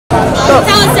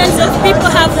Thousands of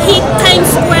people have hit Times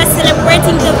Square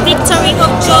celebrating the victory of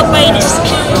Joe Biden.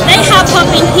 They have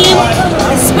hope in him.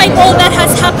 Despite all that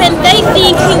has happened, they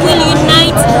think he will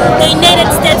unite the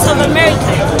United States of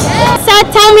America. So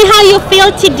tell me how you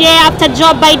feel today after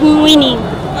Joe Biden winning.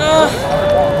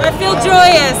 I feel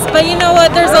joyous, but you know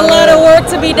what? There's a lot of work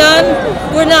to be done.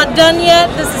 We're not done yet.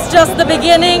 This is just the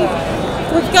beginning.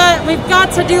 We've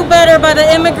got to do better by the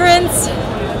immigrants.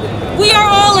 We are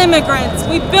all immigrants.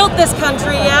 We built this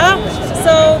country, yeah?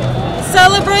 So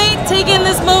celebrate, take in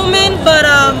this moment, but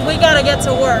we gotta get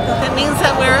to work. It means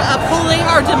that we're upholding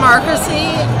our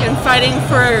democracy and fighting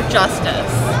for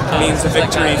justice. It means a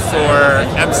victory for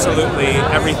absolutely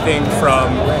everything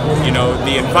from, you know,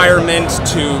 the environment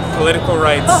to political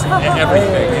rights,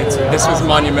 everything. This was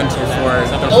monumental for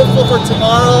the... Hopeful for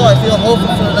tomorrow. I feel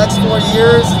hopeful for the next 4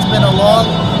 years. It's been a long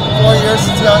 4 years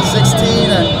since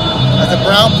 2016, and as a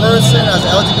brown person, as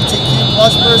an LGBTQ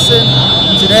plus person,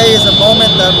 today is a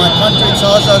moment that my country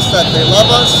tells us that they love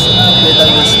us, that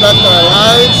they respect our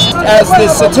lives. As the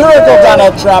satirical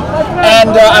Donald Trump, and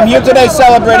I'm here today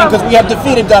celebrating because we have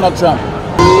defeated Donald Trump.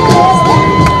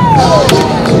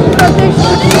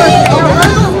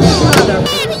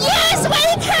 Yes, we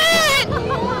can!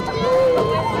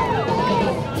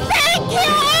 Thank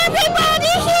you,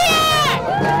 everybody here!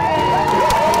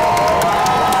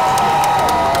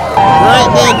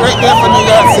 Great day for New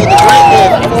York City. Great day.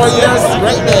 4 years,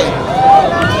 great day.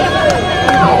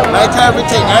 Like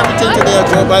everything today of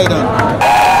Joe Biden.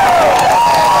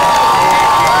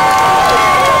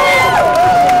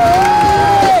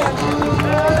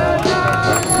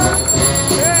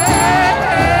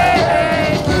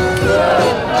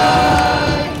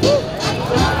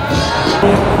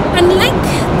 Unlike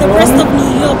the rest of New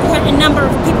York, where a number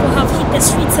of people have hit the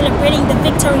streets celebrating the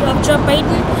victory of Joe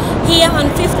Biden, here on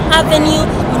 5th Avenue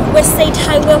on West Side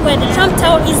Highway, where the Trump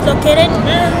Tower is located,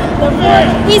 the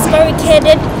road is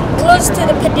barricaded close to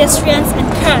the pedestrians and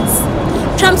cars.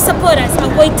 Trump supporters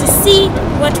are waiting to see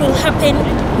what will happen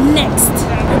next.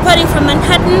 Reporting from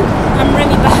Manhattan, I'm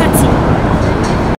Remy Bahati.